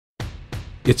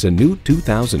It's a new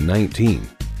 2019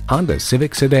 Honda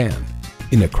Civic sedan.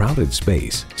 In a crowded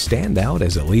space, stand out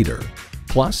as a leader.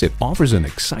 Plus, it offers an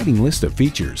exciting list of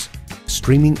features: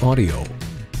 streaming audio,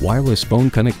 wireless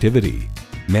phone connectivity,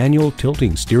 manual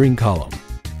tilting steering column,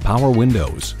 power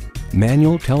windows,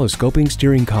 manual telescoping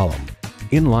steering column,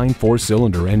 inline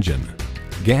 4-cylinder engine,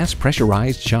 gas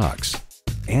pressurized shocks,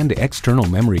 and external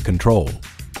memory control.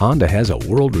 Honda has a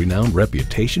world-renowned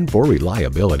reputation for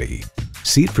reliability.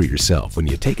 See it for yourself when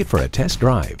you take it for a test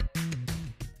drive.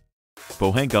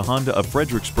 Pohanka Honda of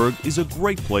Fredericksburg is a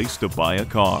great place to buy a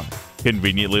car.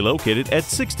 Conveniently located at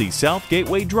 60 South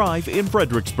Gateway Drive in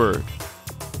Fredericksburg.